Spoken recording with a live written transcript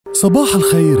صباح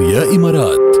الخير يا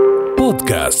إمارات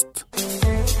بودكاست.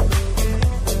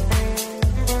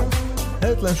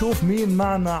 هات لنشوف مين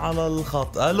معنا على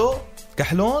الخط. ألو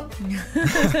كحلون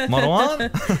مروان.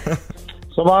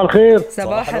 صباح الخير.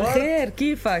 صباح الخير،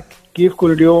 كيفك؟ كيف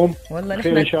كل اليوم؟ والله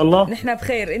بخير إن شاء الله. نحن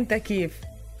بخير، أنت كيف؟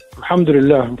 الحمد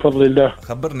لله من فضل الله.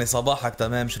 خبرني صباحك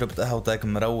تمام؟ شربت قهوتك؟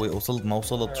 مروق؟ وصلت ما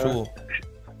وصلت؟ شو؟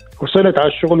 وصلت على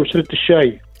الشغل وشربت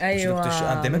الشاي.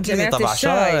 أيوة أنت مثلي تبع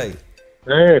شاي.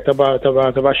 ايه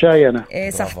تبع شاي انا.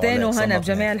 إيه صحتين وهنا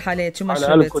بجميع الحالات. شو ما على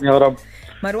شربت؟ قلبكم يا رب.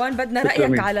 مروان بدنا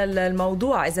رأيك على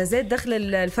الموضوع، إذا زاد دخل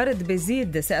الفرد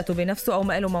بيزيد ثقته بنفسه أو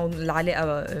ما له العلاقة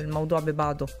الموضوع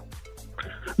ببعضه؟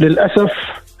 للأسف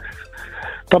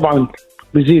طبعا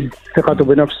بيزيد ثقته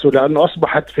بنفسه، لأنه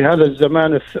أصبحت في هذا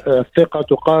الزمان الثقة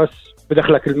تقاس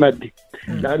بدخلك المادي،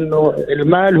 لأنه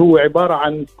المال هو عبارة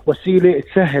عن وسيلة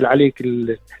تسهل عليك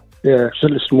شو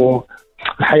اسمه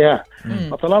الحياة.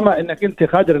 فطالما انك انت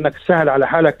قادر انك تسهل على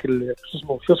حالك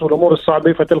شو اسمه الامور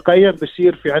الصعبة، فتلقائيا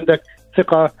بصير في عندك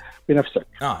ثقة بنفسك.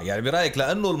 يعني برأيك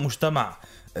لأنه المجتمع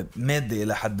مادي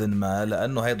إلى حد ما،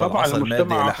 لأنه هيدا العصر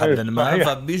مادي إلى حد ما،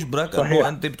 صحيح. فبيجبرك أنه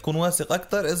أنت بتكون واثق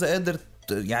أكتر إذا قادر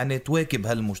يعني تواكب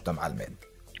هالمجتمع المادي.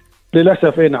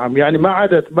 للأسف نعم، يعني ما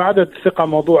عادت الثقة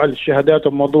موضوع الشهادات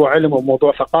وموضوع علم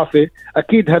وموضوع ثقافة،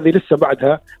 أكيد هذه لسه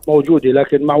بعدها موجودة،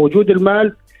 لكن مع وجود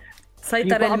المال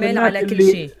سيطر المال على كل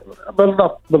شيء.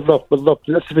 بالضبط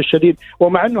للأسف الشديد.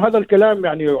 ومع أنه هذا الكلام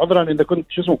يعني عذرا إذا كنت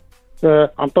شو اسمه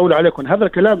عم طول عليكم، هذا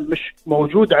الكلام مش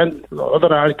موجود عند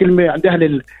عذرا على الكلمة عند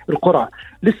أهل القرى.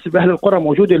 لسه بأهل القرى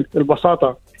موجود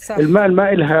البساطة. صح. المال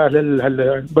ما إلها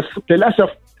بس للأسف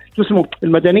شو اسمه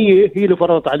المدنية هي اللي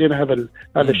فرضت علينا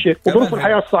هذا الشيء، وظروف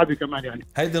الحياة الصعبة كمان. يعني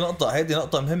هيدي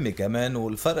نقطة مهمة كمان،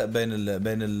 والفرق بين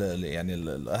يعني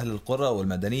أهل القرى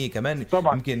والمدنية كمان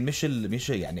طبعا. يمكن مش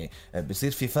يعني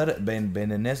بيصير في فرق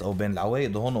بين الناس أو بين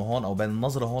العوائد هون وهون أو بين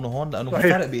النظرة هون وهون، لأنه في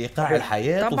فرق بإيقاع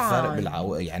الحياة وفرق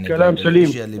يعني كلام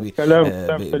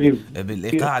سليم.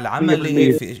 بالإيقاع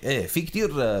العملي في كتير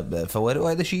فوارق،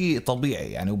 وهذا شيء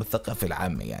طبيعي يعني، وبالثقافة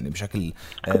العامة يعني بشكل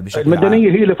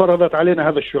المدنية هي اللي فرضت علينا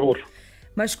هذا الشعور.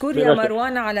 مشكور يا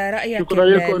مروان على رأيك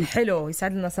الحلو،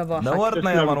 يسعدنا صباحك.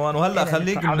 نورتنا يا مروان. وهلا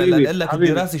خليك نقول لك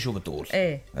الدراسة شو بتقول.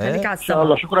 خليك على السمع. إن شاء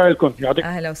الله. شكرا لكم، يعطيك.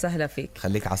 أهلا وسهلا فيك.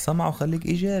 خليك على السمع وخليك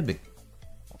إيجابي.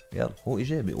 يلا هو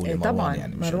إيجابي قولي مروان. طبعا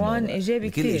يعني مروان إيجابي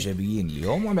كتير. كل إيجابيين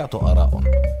اليوم وعم يعطوا آرائهم.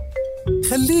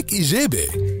 خليك إيجابي.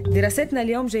 دراستنا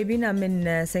اليوم جايبينها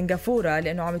من سنغافورة،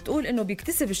 لأنه عم تقول إنه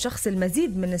بيكتسب الشخص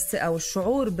المزيد من الثقة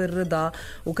والشعور بالرضا،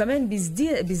 وكمان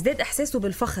بيزداد إحساسه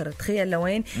بالفخر. تخيل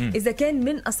لوين؟ إذا كان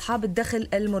من أصحاب الدخل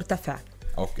المرتفع.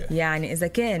 أوكي. يعني إذا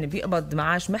كان بيقبض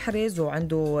معاش محرز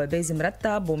وعنده بيز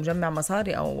مرتب ومجمع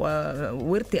مصاري أو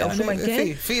ورثي أو يعني شو ما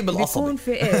كان، في بالقصب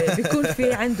بيكون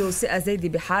في عنده ثقة زايدة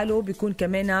بحاله، بيكون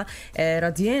كمان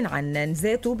رضيان عن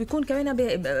ذاته، بيكون كمان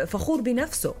فخور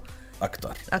بنفسه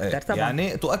أكثر طبعا.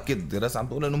 يعني تؤكد دراسة عم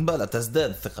تقول إنه مبالغ تزداد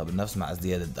الثقة بالنفس مع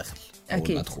ازدياد الدخل أو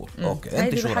المدخول. أوكي.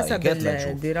 أنت شو رأيك؟ حسب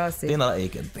الدراسة. فين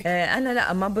رأيك أنت؟ أنا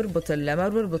لا، ما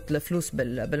بربط الفلوس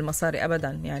بالمصاري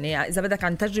أبدا. يعني إذا بدك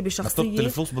عن تجربة شخصية، ما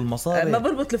الفلوس بالمصاري، ما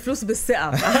بربط الفلوس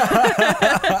بالثقة.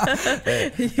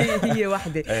 هي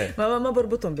واحدة. ما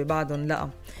بربطهم ببعضهم، لا،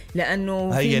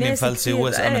 لأنه في ناس فلسي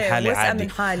واسقة من حالي عادي، من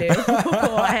حالي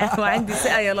وعندي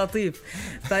ثقة يا لطيف،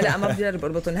 فلا ما بجرب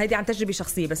أربطهم. هيدي عن تجربة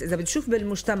شخصية. بس إذا بتشوف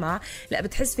بالمجتمع، لا،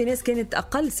 بتحس في ناس كانت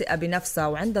أقل ثقة بنفسها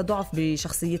وعندها ضعف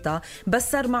بشخصيتها،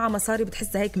 بس صار معها مصاري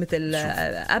بتحسها هيك مثل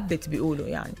أبت بيقولوا.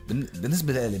 يعني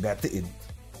بالنسبة لي بعتقد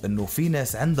إنه في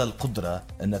ناس عندها القدرة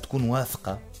إنها تكون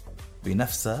واثقة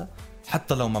بنفسها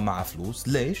حتى لو ما معها فلوس.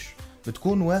 ليش؟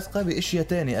 بتكون واثقة باشياء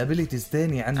تانية، ابيليتيز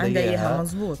تانية عندها اياها،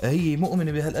 مزبوط. هي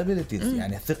مؤمنة بهالابيليتيز.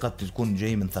 يعني الثقة بتكون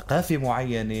جاي من ثقافة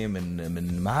معينة،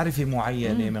 من معرفة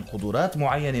معينة، من قدرات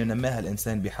معينة ينميها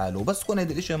الانسان بحاله. بس تكون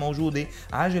هذه الاشياء موجودة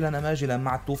عاجلا ام آجلا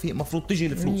مع التوفيق مفروض تجي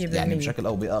الفلوس يعني بشكل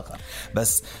او باخر.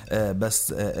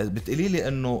 بس بتقولي لي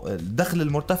انه الدخل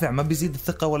المرتفع ما بيزيد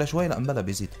الثقة ولا شوي؟ لا بلا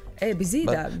بيزيد. بيزيد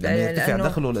لما يرتفع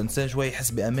دخله الانسان شوي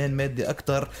يحس بامان مادي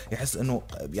اكتر، يحس انه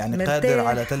يعني قادر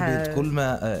على تلبية كل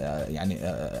ما يعني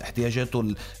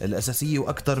احتياجاته الأساسية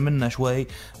وأكتر منها شوي.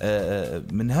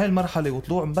 من هاي المرحلة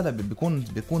وطلوع بلا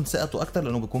بيكون ثقته أكتر،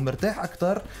 لأنه بيكون مرتاح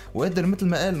أكتر وقادر مثل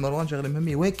ما قال مروان شغلة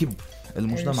مهمة، يواكب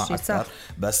المجتمع أكثر.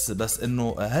 بس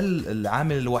إنه هل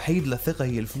العامل الوحيد للثقة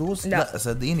هي الفلوس؟ لا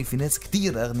صدقيني في ناس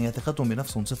كتير أغنياء ثقتهم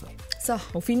بنفسهم صفر. صح.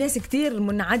 وفي ناس كتير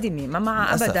منعدمة ما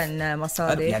مع أبدا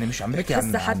مصاري، يعني مش عم بحكي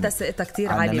عن حتى ثقتها كتير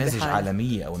عالية نماذج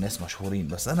عالمية أو ناس مشهورين،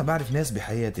 بس أنا بعرف ناس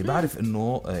بحياتي بعرف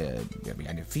إنه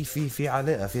يعني في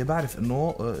علاقة في بعرف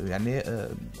إنه يعني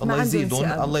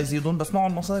الله يزيدون بس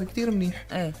معهم مصاري كتير منيح.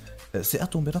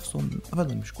 ثقتهم بنفسهم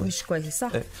ابدا مش كويس.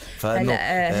 صح.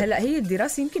 هلا هي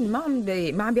الدراسه يمكن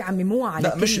ما عم بيعمموها على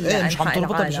لا مش عم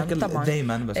تربطها بشكل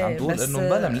دائما، بس عم تقول انه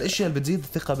بلا من الاشياء اللي بتزيد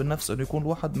الثقه بالنفس انه يكون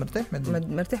الواحد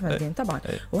مرتاح ماديا طبعا.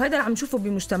 وهذا اللي عم نشوفه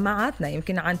بمجتمعاتنا،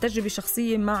 يمكن عن تجربه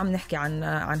شخصيه ما عم نحكي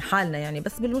عن حالنا يعني،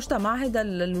 بس بالمجتمع هذا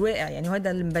الواقع يعني،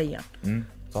 وهذا اللي مبين.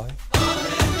 صحيح.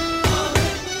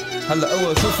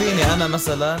 هلا شو فيني انا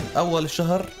مثلا اول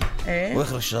الشهر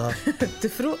واخر الشهر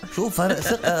تفرق. شو فرق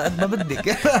ثقة قد ما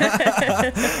بدك.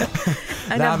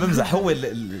 لا عم بمزح. هو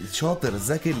الشاطر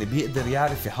الذكي اللي بيقدر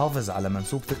يعرف يحافظ على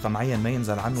منسوب ثقة معين ما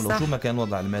ينزل عنه لو شو ما كان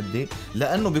وضع المادي،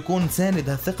 لأنه بيكون ساند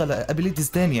هالثقة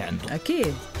لأبيليتيز تانية عنده.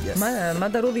 أكيد. ما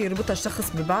ضروري يربطها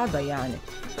الشخص ببعضها يعني،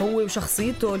 هو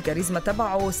وشخصيته، الكاريزما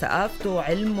تبعه، ثقافته،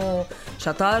 علمه،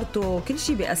 شطارته، كل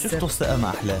شيء بيأثر. شفتوا الثقة ما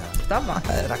أحلاها طبعا.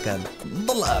 ركال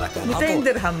ضل ركال 200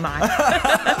 درهم معك.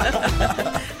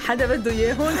 حدا بده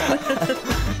اياهم.